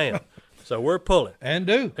to the mound. So we're pulling. And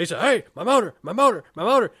do. He said, hey, my motor, my motor, my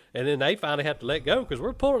motor. And then they finally have to let go because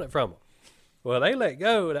we're pulling it from them. Well, they let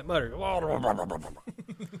go. That motor,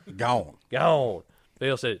 Gone. gone.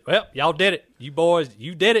 Phil said, well, y'all did it. You boys,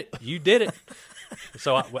 you did it. You did it.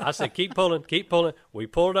 So I said, keep pulling, keep pulling. We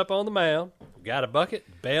pulled it up on the mound, got a bucket,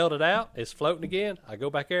 bailed it out. It's floating again. I go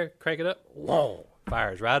back there, crank it up. Whoa,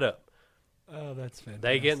 fires right up. Oh, that's fantastic.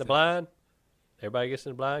 They get in the blind. Everybody gets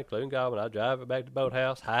in the blind, including Godwin. I drive it back to the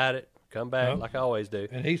boathouse, hide it, come back like I always do.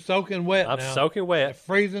 And he's soaking wet I'm now. soaking wet.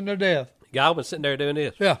 Freezing to death. Godwin's sitting there doing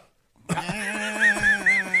this. Yeah.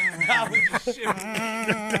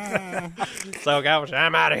 So Godwin said,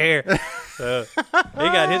 I'm out of here. He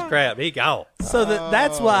got his crap. He gone. So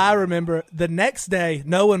that's why I remember the next day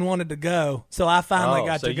no one wanted to go, so I finally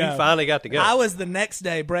got to go. So you finally got to go. I was the next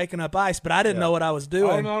day breaking up ice, but I didn't know what I was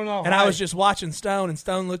doing. Oh, no. And I was just watching Stone, and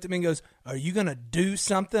Stone looked at me and goes, are you going to do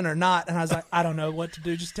something or not? And I was like, I don't know what to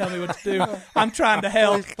do. Just tell me what to do. I'm trying to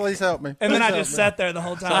help. Please help me. And then Please I help just me. sat there the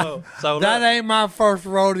whole time. So That look, ain't my first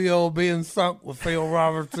rodeo being sunk with Phil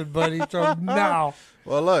Robertson, buddy. So no.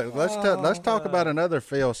 Well, look, let's talk about another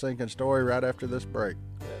Phil sinking story right after this break.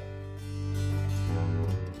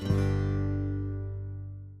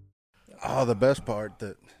 Oh, the best part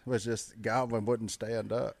that was just Godwin wouldn't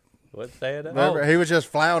stand up. what's that? Remember, he was just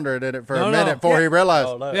floundering in it for No, a no. minute before he realized,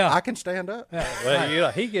 Oh, no. Yeah. I can stand up. Well, you know,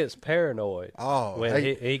 he gets paranoid when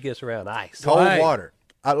hey. he gets around ice. Cold Hey. water.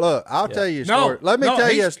 I'll tell you a No. story. Let me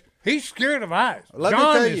tell you. He's scared of ice. Let me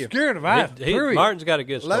John tell is you. scared of ice. period. Martin's got a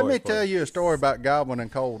good story. Let me for tell you. you a story about Godwin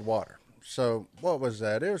and cold water. So, what was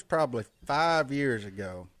that? It was probably 5 years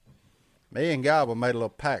ago. Me and Godwin made a little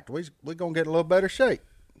pact. We're going to get a little better shape.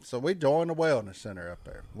 So, we joined the wellness center up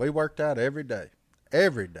there. We worked out every day.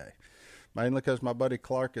 Mainly because my buddy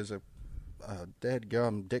Clark is a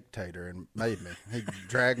dead-gum dictator and made me. He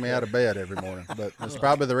dragged me out of bed every morning. But it's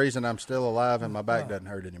probably the reason I'm still alive and my back doesn't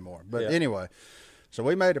hurt anymore. But anyway, so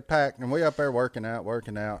we made a pact, and we up there working out.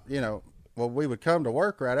 You know, well, we would come to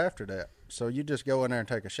work right after that. So you just go in there and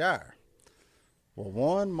take a shower. Well,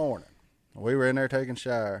 one morning, we were in there taking a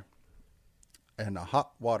shower, and the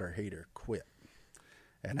hot water heater quit.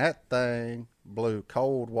 And that thing blew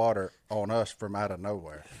cold water on us from out of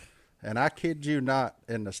nowhere. And I kid you not,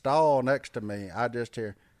 in the stall next to me, I just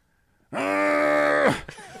hear, and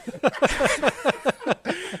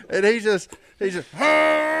he's just,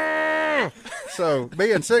 so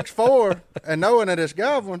being 6'4" and knowing that it's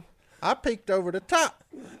Godwin, I peeked over the top,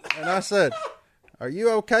 and I said, "Are you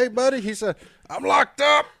okay, buddy?" He said, "I'm locked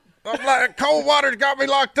up. I'm like cold water's got me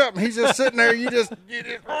locked up." And he's just sitting there. You just,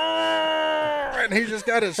 and he's just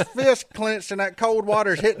got his fist clenched, and that cold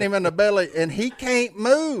water's hitting him in the belly, and he can't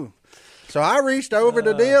move. So I reached over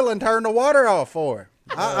the deal and turned the water off for him.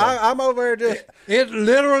 I'm over there just It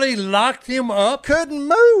literally locked him up. couldn't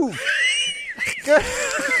move.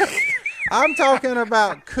 I'm talking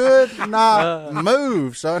about could not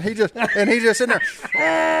move, son. He's just sitting there.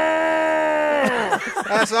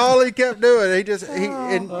 That's all he kept doing.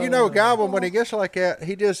 And you know, Godwin, when he gets like that,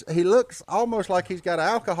 he looks almost like he's got an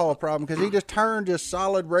alcohol problem because he just turned just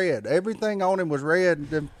solid red. Everything on him was red, and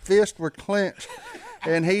the fists were clenched,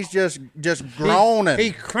 and he's just groaning.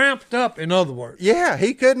 He cramped up, in other words. Yeah,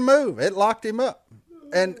 he couldn't move. It locked him up.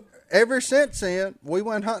 And ever since then, we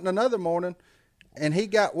went hunting another morning, and he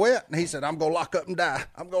got wet, and he said, I'm going to lock up and die.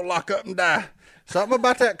 I'm going to lock up and die. Something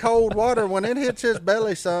about that cold water, when it hits his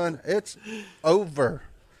belly, son, it's over.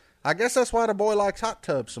 I guess that's why the boy likes hot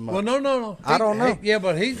tubs so much. Well, no. I don't know. Yeah,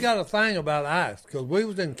 but he's got a thing about ice because we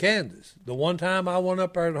was in Kansas. The one time I went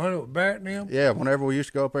up there to hunt with Barrett and him. Yeah, whenever we used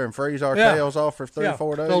to go up there and freeze our Yeah. tails off for 3 or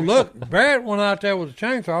 4 days. So look, Barrett went out there with a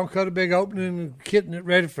chainsaw and cut a big opening and getting it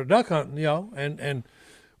ready for duck hunting, you know, and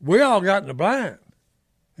we all got in the blind.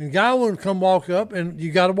 And guy wouldn't come walk up, and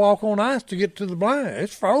you got to walk on ice to get to the blind.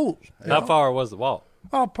 It's froze. How far was the walk?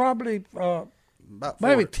 Oh, probably About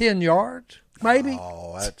maybe 40. 10 yards, maybe.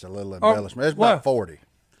 Oh, that's a little embellishment. It's well, about 40.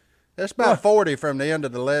 It's about 40 from the end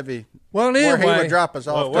of the levee. Well, where he anyway, would drop us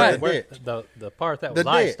off Well, to the ditch. the part that was The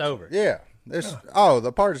iced ditch. over. Yeah.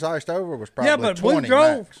 The part that's iced over was probably yeah, but 20 we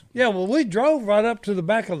drove. max. Yeah, well, we drove right up to the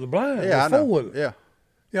back of the blind. Yeah, I know. Four-wheeler. Yeah.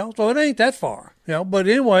 You know, so it ain't that far. You know, but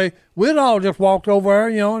anyway, we'd all just walked over there.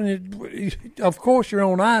 You know, and of course you're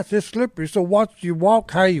on ice. It's slippery. So watch you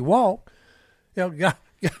walk how you walk. You know,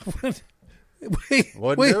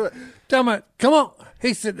 Wouldn't do it. Tell me, come on.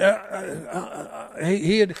 He said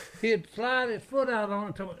he'd slide his foot out on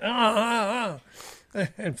it. Tell me,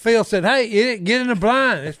 And Phil said, "Hey, get in the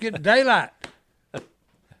blind. It's getting daylight."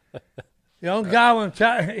 You know, guy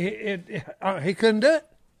he couldn't do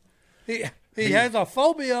it. He has a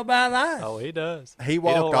phobia about ice. Oh, he does. He don't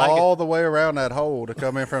walked like all the way around that hole to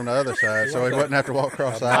come in from the other side, so he wouldn't have to walk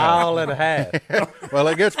across the aisle. Mile and a half. Well,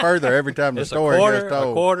 it gets further every time the It's story a quarter, gets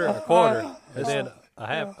told. a quarter, and then a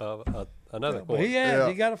half of another But quarter.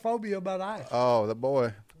 he got a phobia about ice. Oh, the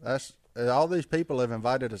boy. That's all these people have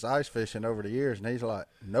invited us ice fishing over the years, and he's like,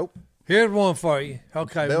 nope. Here's one for you.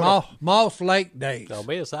 Okay, Build Moss Lake days. No,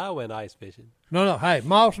 me and Si went ice fishing. No, hey,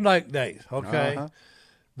 Moss Lake days. Okay,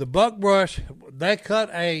 the buckbrush, they cut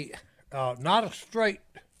a not a straight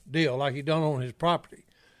deal like he done on his property.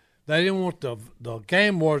 They didn't want the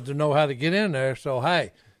game wardens to know how to get in there, so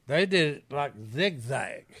hey, they did it like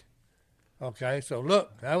zigzag. Okay, so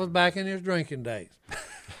look, that was back in his drinking days.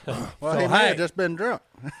 Well, So, he may hey. have just been drunk.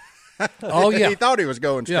 Oh yeah, He thought he was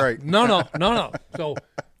going yeah. straight. No. So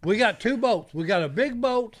we got two boats. We got a big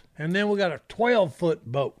boat, and then we got a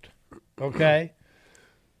 12-foot boat. Okay.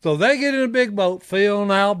 So they get in a big boat, Phil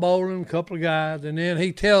and Al Bolin, a couple of guys, and then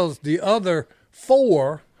he tells the other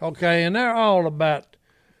four, okay, and they're all about,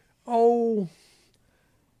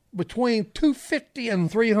 between 250 and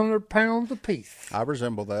 300 pounds apiece. I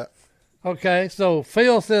resemble that. Okay, so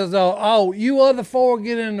Phil says, you other four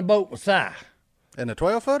get in the boat with Si. In the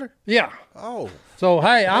 12-footer? Yeah. Oh. So,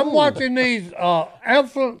 hey, I'm watching these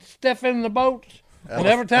elephants step in the boats, and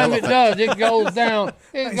every time it does, it goes down.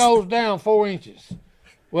 It goes down 4 inches.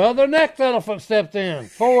 Well, the next elephant stepped in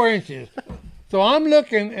 4 inches. So I'm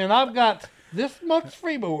looking, and I've got this much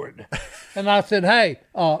freeboard, and I said, "Hey,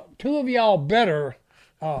 two of y'all better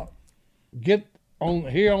get on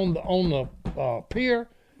here on the pier,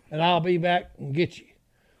 and I'll be back and get you."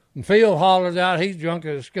 And Phil hollers out, he's drunk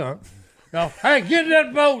as a skunk. "Hey, get in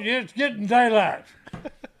that boat! It's getting daylight."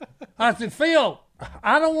 I said, "Phil,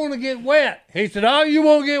 I don't want to get wet." He said, "Oh, you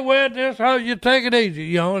won't get wet. That's how you take it easy."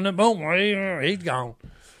 You know, and the boom, he's gone.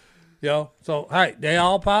 You know, so hey, they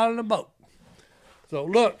all piled in the boat. So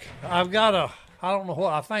look, I've got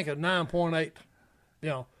I think a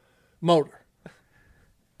 9.8, motor.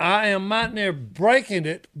 I am mighty near breaking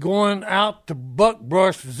it going out to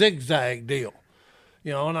buckbrush zigzag deal.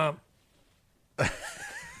 You know, and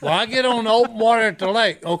I get on the open water at the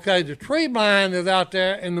lake. Okay, the tree blind is out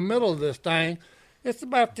there in the middle of this thing. It's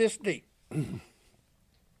about this deep.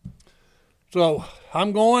 So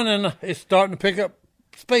I'm going, and it's starting to pick up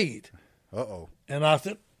speed. Uh-oh. And I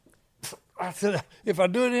said, if I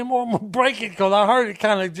do it anymore, I'm going to break it, because I heard it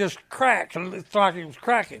kind of just crack. It's like it was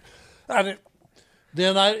cracking. I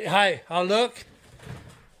look,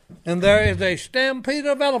 and there is a stampede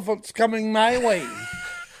of elephants coming my way.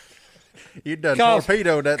 You done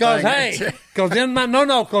torpedoed that thing. Because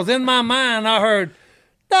in my mind I heard,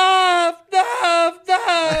 "Dive, dive,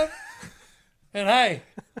 dive." And hey,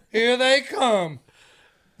 here they come.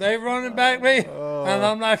 They running back me, and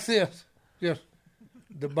I'm like this, just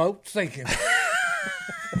the boat sinking.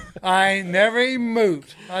 I ain't never even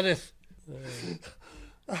moved. I just, and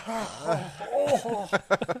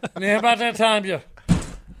then about that time, just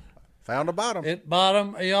Found a bottom. at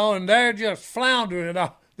bottom, and they're just floundering.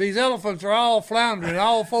 These elephants are all floundering,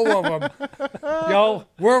 all four of them.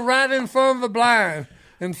 We're right in front of the blind,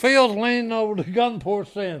 and Phil's leaning over the gun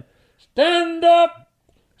porch saying, "Stand up,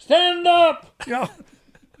 stand up."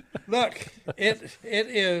 Look, it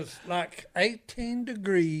is like 18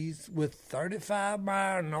 degrees with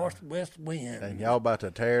 35-mile northwest wind. And y'all about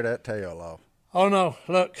to tear that tail off. Oh no!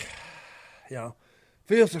 Look,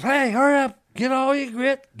 Phil says, "Hey, hurry up! Get all your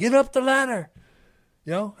grit! Get up the ladder!"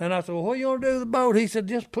 And I said, "Well, what are you gonna do with the boat?" He said,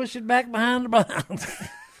 "Just push it back behind the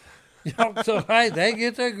blind." So hey, they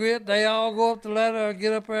get their grit. They all go up the ladder,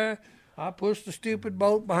 get up there. I push the stupid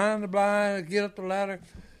boat behind the blind, get up the ladder,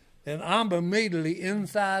 and I'm immediately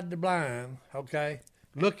inside the blind. Okay,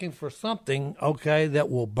 looking for something. Okay, that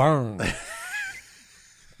will burn.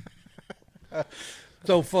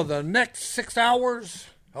 So for the next 6 hours,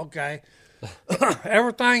 okay,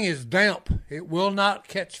 everything is damp. It will not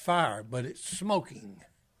catch fire, but it's smoking.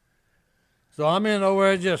 So I'm in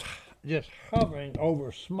over there just hovering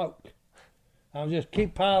over smoke. I'll just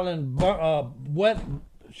keep piling wet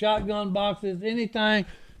shotgun boxes, anything,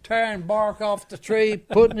 tearing bark off the tree,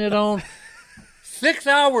 putting it on. 6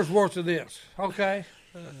 hours worth of this, okay?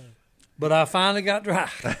 But I finally got dry.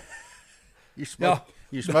 You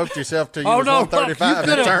smoked yourself till you Oh, was no, 135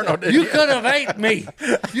 internal, didn't you could have ate me.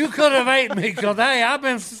 You could have ate me because, hey, I've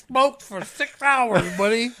been smoked for 6 hours,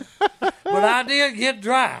 buddy. But I did get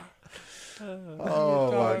dry.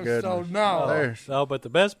 Oh, my goodness. So, no. There's, No, but the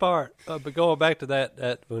best part, but going back to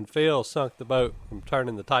that when Phil sunk the boat from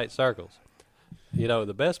turning the tight circles, you know,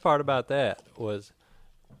 the best part about that was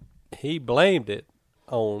he blamed it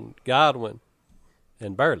on Godwin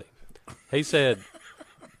and Burley. He said,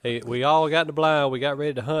 we all got in the blind, we got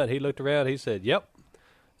ready to hunt. He looked around, he said, yep,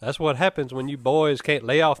 that's what happens when you boys can't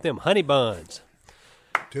lay off them honey buns.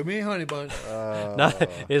 Too many honey buns.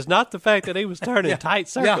 It's not the fact that he was turning tight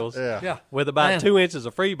circles Yeah. with about 2 inches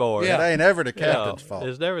of freeboard. it ain't ever the You know, captain's fault.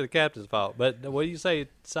 It's never the captain's fault. But what do you say,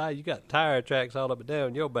 Si, you got tire tracks all up and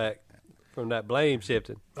down your back from that blame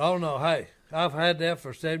shifting. Oh, no, hey, I've had that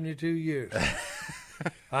for 72 years.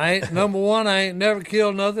 I ain't, number one, I ain't never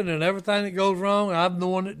killed nothing, and everything that goes wrong, I'm the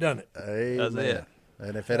one that done it. Amen. That's it.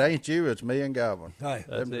 And if it ain't you, it's me and Godwin. Hey,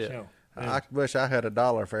 That's it. so, I wish I had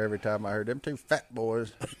 $1 for every time I heard them two fat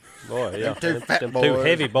boys. Boy, yeah. two fat them boys. two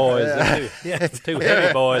heavy boys. Them two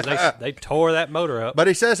heavy boys. They tore that motor up. But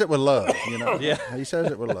he says it with love, you know. Yeah. He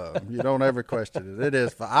says it with love. You don't ever question it. It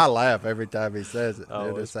is. I laugh every time he says it.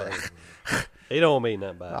 Oh, It is it's like, He don't mean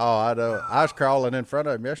nothing by it. oh, I know. I was crawling in front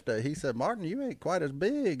of him yesterday. He said, Martin, you ain't quite as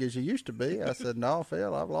big as you used to be. I said, no,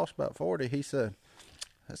 Phil, I've lost about 40. He said,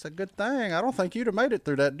 that's a good thing. I don't think you'd have made it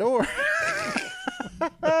through that door.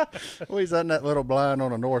 Well, he's on that little blind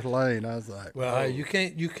on a north lane. I was like, well, hey, you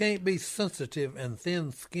can't be sensitive and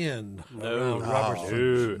thin-skinned around No.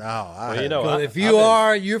 Robertson. no. I Well, you had- know, Because if you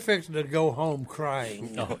are, you're fixing to go home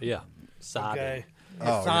crying. Oh, yeah. Sobbing. Okay?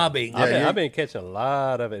 Oh, Sobbing. Yeah. I've been catching a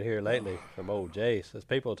lot of it here lately from old Jace. As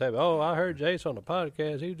people tell me, oh, I heard Jace on the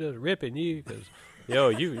podcast. He was just ripping you because,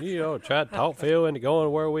 you tried to talk Phil into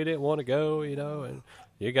going where we didn't want to go, and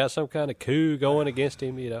you got some kind of coup going against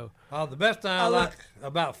him, Oh, the best thing I like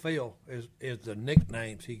about Phil is the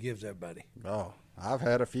nicknames he gives everybody. Oh, I've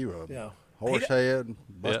had a few of them. Yeah. Horsehead,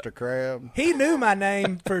 Buster Crab. He knew my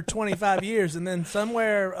name for 25 years, and then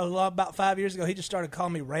somewhere about 5 years ago, he just started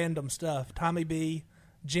calling me random stuff. Tommy B,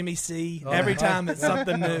 Jimmy C. Every time it's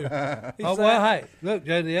something new. Oh, well, hey, look,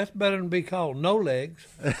 JD, that's better than be called No Legs.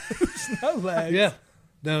 no legs. Yeah.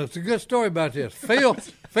 Now, it's a good story about this. Phil,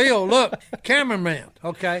 look, cameraman,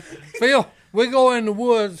 okay? Phil, we go in the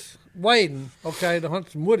woods wading, okay, to hunt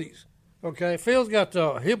some woodies, okay? Phil's got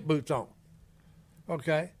the hip boots on,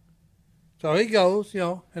 okay? So he goes,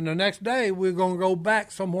 and the next day we're going to go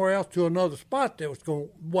back somewhere else to another spot that was going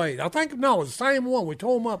to wade. I think, no, it was the same one. We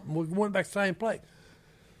tore him up and we went back to the same place.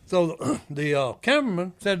 So the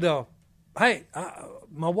cameraman said, hey,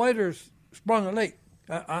 my wader's sprung a leak.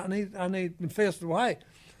 I need, and Phil said, well, hey,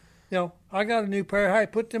 I got a new pair. Hey,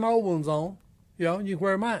 put them old ones on, and you can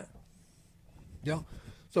wear mine.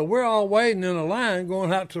 So we're all waiting in a line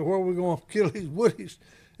going out to where we're going to kill these woodies.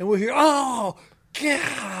 And we hear, oh,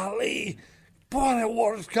 golly, boy, that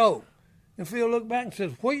water's cold. And Phil looked back and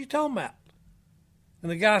says, what are you talking about? And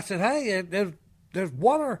the guy said, hey, there's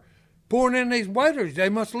water pouring in these waders. They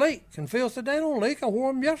must leak. And Phil said, they don't leak. I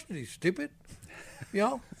wore them yesterday, stupid.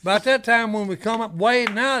 About that time when we come up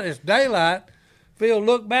wading out, it's daylight. Phil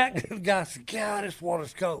looked back and the guy said, God, this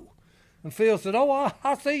water's cold. And Phil said, oh,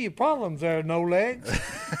 I see your problems there, No Legs.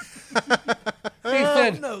 He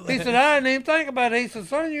said, I didn't even think about it. He said,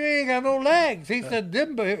 son, you ain't got no legs. He said,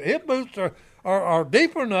 them hip boots are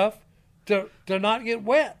deep enough to not get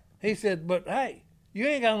wet. He said, but hey, you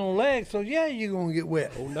ain't got no legs, so yeah, you're going to get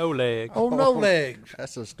wet. Oh, no legs. Oh, no legs.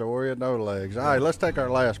 That's the story of No Legs. All right, let's take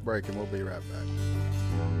our last break and we'll be right back.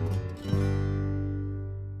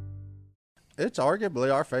 It's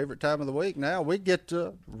arguably our favorite time of the week now. We get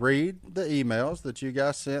to read the emails that you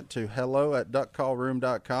guys sent to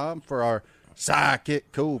hello@duckcallroom.com for our sidekick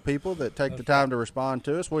cool people that take the time to respond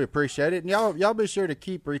to us. We appreciate it. And y'all be sure to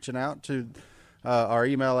keep reaching out to our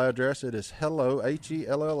email address. It is hello,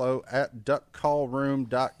 HELLO,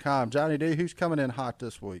 @duckcallroom.com. Johnny D, who's coming in hot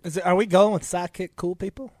this week? Are we going with sidekick cool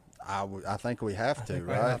people? I think we have to,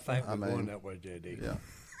 right? I think we're going that way, JD. Yeah.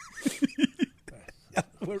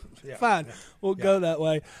 Fine. We'll go that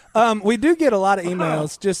way. We do get a lot of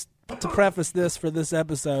emails. Just to preface this for this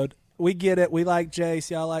episode, we get it. We like Jace.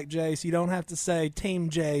 Y'all like Jace. You don't have to say Team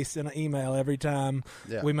Jace in an email every time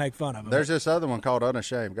we make fun of him. There's this other one called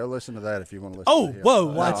Unashamed. Go listen to that if you want to listen Oh, to it. whoa,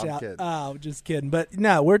 No, watch I'm out. kidding. Oh, just kidding. But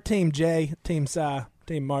no, we're Team J, Team Si,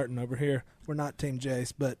 Team Martin over here. We're not Team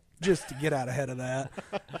Jace, but just to get out ahead of that.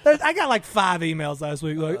 I got like 5 emails last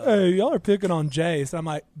week like, hey, y'all are picking on Jace. I'm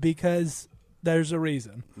like, because there's a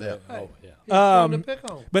reason. Yeah. Oh, yeah. He's fun to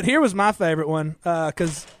pick on. But here was my favorite one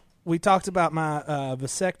because we talked about my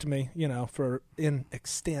vasectomy, in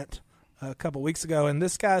extent a couple weeks ago, and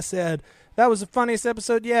this guy said, that was the funniest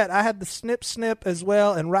episode yet. I had the snip as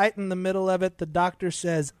well, and right in the middle of it, the doctor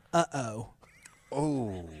says, uh-oh.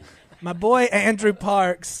 Oh. My boy Andrew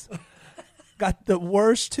Parks got the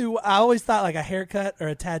worst two. I always thought like a haircut or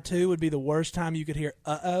a tattoo would be the worst time you could hear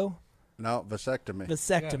uh-oh. No, vasectomy.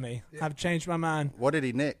 Vasectomy. Yeah. I've changed my mind. What did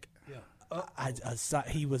he nick? I saw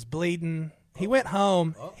he was bleeding. He went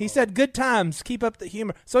home. He said, good times. Keep up the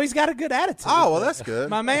humor. So he's got a good attitude. Oh, well, that's good.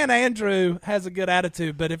 My man Andrew has a good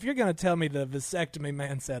attitude, but if you're going to tell me the vasectomy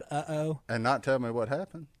man said, uh-oh. And not tell me what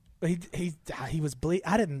happened. He was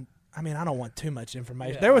bleeding. I don't want too much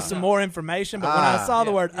information. There was some more information, but when I saw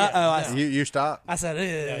the word uh-oh, You stopped? I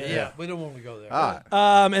said, Yeah, we don't want to go there. All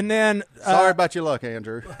right. and then Sorry about your luck,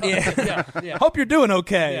 Andrew. yeah. Hope you're doing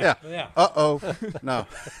okay. Yeah. Uh-oh. No.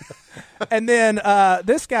 And then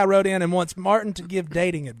this guy wrote in and wants Martin to give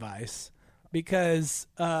dating advice because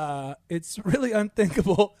it's really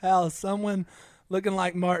unthinkable how someone looking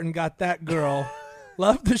like Martin got that girl.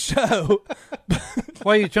 Love the show.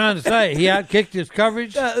 What are you trying to say? He outkicked his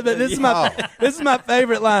coverage? But this is my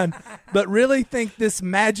favorite line. But really think this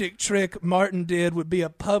magic trick Martin did would be a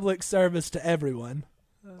public service to everyone.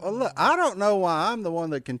 Well, look, I don't know why I'm the one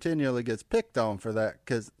that continually gets picked on for that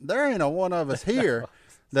because there ain't a one of us here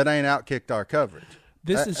that ain't outkicked our coverage.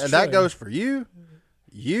 This is and true. that goes for you,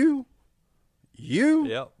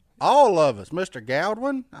 Yep. all of us. Mr.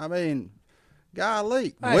 Goudwin, I mean,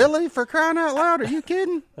 golly. Willie, for crying out loud, are you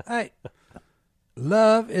kidding? Hey,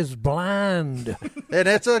 love is blind. And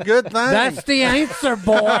it's a good thing. That's the answer,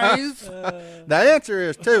 boys. The answer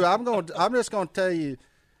is, too, I'm just going to tell you,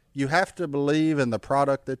 you have to believe in the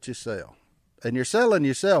product that you sell. And you're selling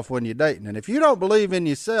yourself when you're dating. And if you don't believe in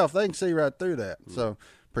yourself, they can see right through that. So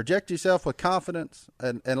project yourself with confidence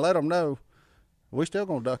and let them know we're still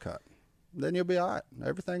going to duck hunt. Then you'll be all right.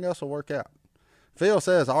 Everything else will work out. Phil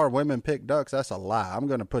says our women pick ducks. That's a lie. I'm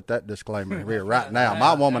going to put that disclaimer here right now.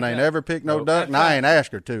 My woman ain't ever picked no duck, and I ain't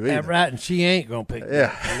asked her to either. That's right, and she ain't going to pick it.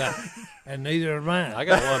 Yeah. And neither is mine. I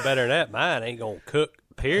got one better than that. Mine ain't going to cook,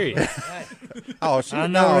 period. Oh, she, I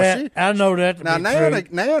know that. I know that to now, be true.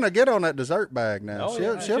 Nana, get on that dessert bag now. Oh,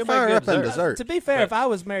 she'll yeah. She'll fire make up good in dessert. dessert. To be fair, if I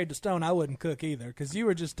was married to Stone, I wouldn't cook either because you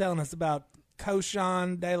were just telling us about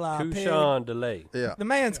Cochon de la Pig. Couchon delay. Yeah. The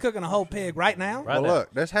man's cooking a whole pig right now. Right Well, now.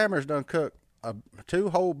 look, this Hammer's done cooked 2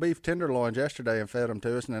 whole beef tenderloins yesterday and fed them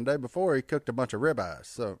to us, and the day before he cooked a bunch of ribeyes.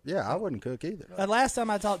 So, yeah, I wouldn't cook either. Last time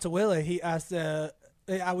I talked to Willie, I said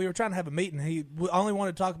we were trying to have a meeting. He only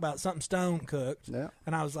wanted to talk about something Stone cooked. Yeah.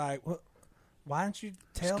 And I was like, well, why don't you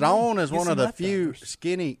tell me? Stone is Get one some of the few leftovers.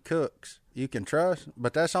 skinny cooks you can trust,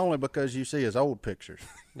 but that's only because you see his old pictures.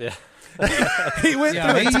 Yeah. He went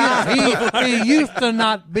Yeah, through a time. he used to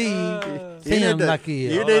not be thin like he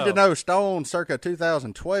is. You need to know Stone circa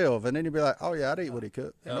 2012, and then you'd be like, oh, yeah, I'd eat what he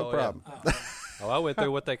cooked. No Oh, problem. Oh, I went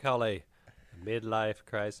through what they call a midlife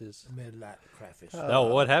crisis. Midlife crayfish. No,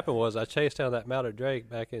 what happened was I chased down that mounted Drake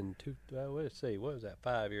back in, let's see, what was that,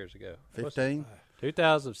 5 years ago? 15?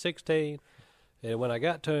 2016. And when I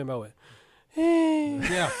got to him, I went,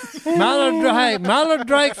 Yeah. Mallard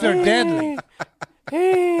Drakes are deadly.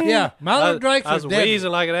 Yeah, Mallard Drakes I are was deadly.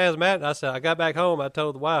 wheezing like an asthmatic. I said, I got back home. I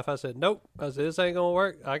told the wife, I said, nope. I said, this ain't going to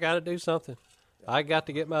work. I got to do something. I got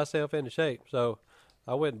to get myself into shape. So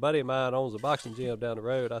I went, and buddy of mine owns a boxing gym down the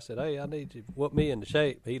road. I said, hey, I need you to whoop me into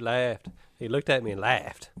shape. He laughed. He looked at me and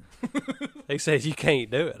laughed. He said, you can't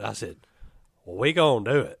do it. I said, well, we going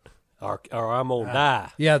to do it, or I'm going to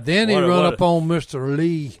die. Yeah, then he What- run what- up on Mr.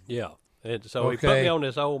 Lee. Yeah. And so he put Okay. me on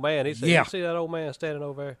this old man. He said, Yeah. you see that old man standing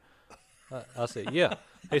over there? I said, yeah.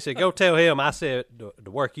 He said, go tell him I said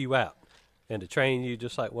to work you out and to train you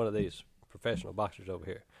just like one of these professional boxers over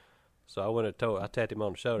here. So I went and I tapped him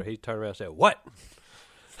on the shoulder. He turned around and said, what?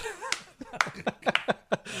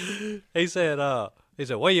 He said,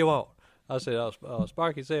 what do you want? I said,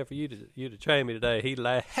 Sparky said for you to train me today. He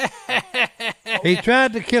laughed. He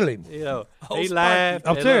tried to kill him. You know, he laughed.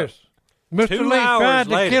 I'm and serious. Mr. 2 Lee hours tried to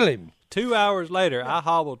later- kill him. 2 hours later, I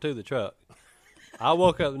hobbled to the truck. I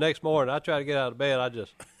woke up the next morning. I tried to get out of bed. I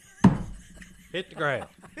just hit the ground.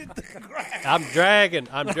 I'm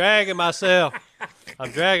dragging myself.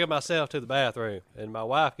 I'm dragging myself to the bathroom. And my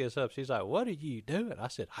wife gets up. She's like, what are you doing? I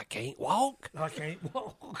said, I can't walk. I can't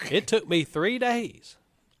walk. It took me 3 days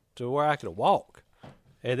to where I could walk.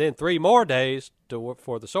 And then 3 more days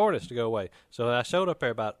for the soreness to go away. So I showed up there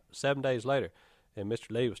about 7 days later. And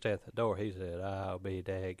Mr. Lee was standing at the door. He said, "I'll be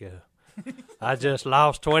daggone. I just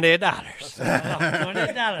lost $20."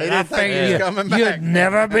 He didn't think he was coming back. You'd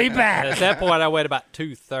never be back. At that point, I weighed about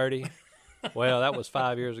 230. Well, that was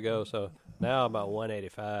 5 years ago, so now I'm about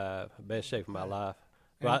 185. Best shape of my life.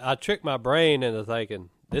 But I tricked my brain into thinking,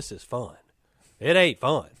 this is fun. It ain't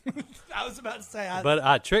fun. I was about to say. But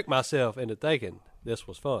I tricked myself into thinking this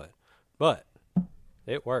was fun. But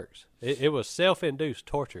it works. It was self-induced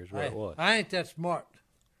torture is what it was. I ain't that smart.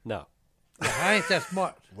 No. I ain't that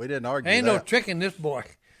smart. We didn't argue Ain't that. no tricking this boy.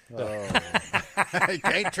 You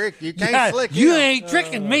can't trick. You can't slick. You him. ain't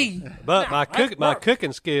tricking me. But my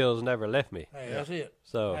cooking skills never left me. Hey, that's it.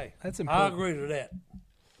 So Hey, That's I important. agree to that.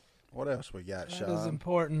 What else we got, That is Sean?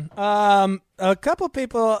 important. A couple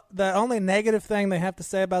people, the only negative thing they have to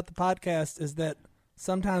say about the podcast is that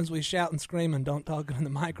sometimes we shout and scream and don't talk into the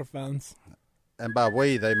microphones. And by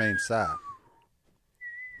we, they mean Si.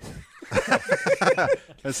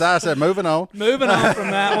 And Si said, moving on. Moving on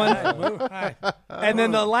from that one. And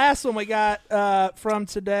then the last one we got from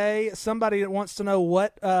today, somebody that wants to know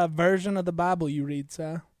what version of the Bible you read,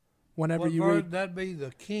 Si. Whenever What you version? read That'd be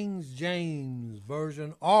the King James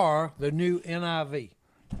version or the new NIV.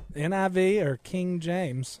 NIV or King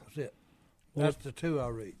James. That's it. That's the two I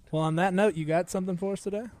read. Well, on that note, you got something for us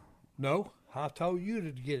today? No, I told you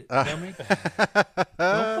to get it, dummy.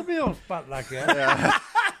 Don't put me on the spot like that.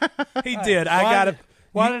 He did. I got it.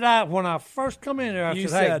 Why did I, when I first come in there, I You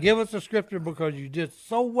said, hey, said- give us a scripture because you did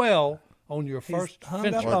so well on your He's first hung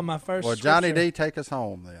venture. up on my first Well, Johnny scripture. D, take us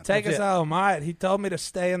home then. Take That's us it. home. All right. He told me to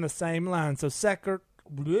stay in the same line. So,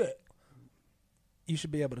 you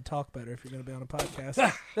should be able to talk better if you're going to be on a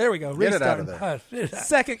podcast. There we go. Get it out of Restart.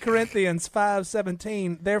 there. 2 Corinthians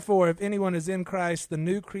 5:17. Therefore, if anyone is in Christ, the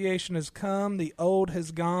new creation has come, the old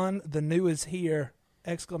has gone, the new is here!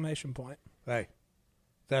 Exclamation point. Hey,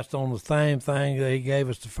 that's on the same thing that he gave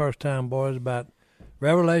us the first time, boys, about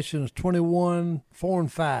Revelations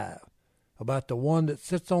 21:4-5. About the one that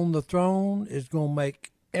sits on the throne is going to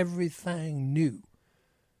make everything new.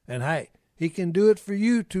 And hey, he can do it for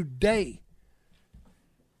you today.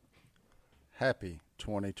 Happy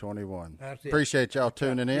 2021. That's it. Appreciate y'all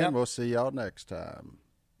tuning in. Yep. We'll see y'all next time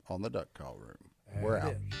on the Duck Call Room. We're out.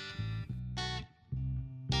 That's it.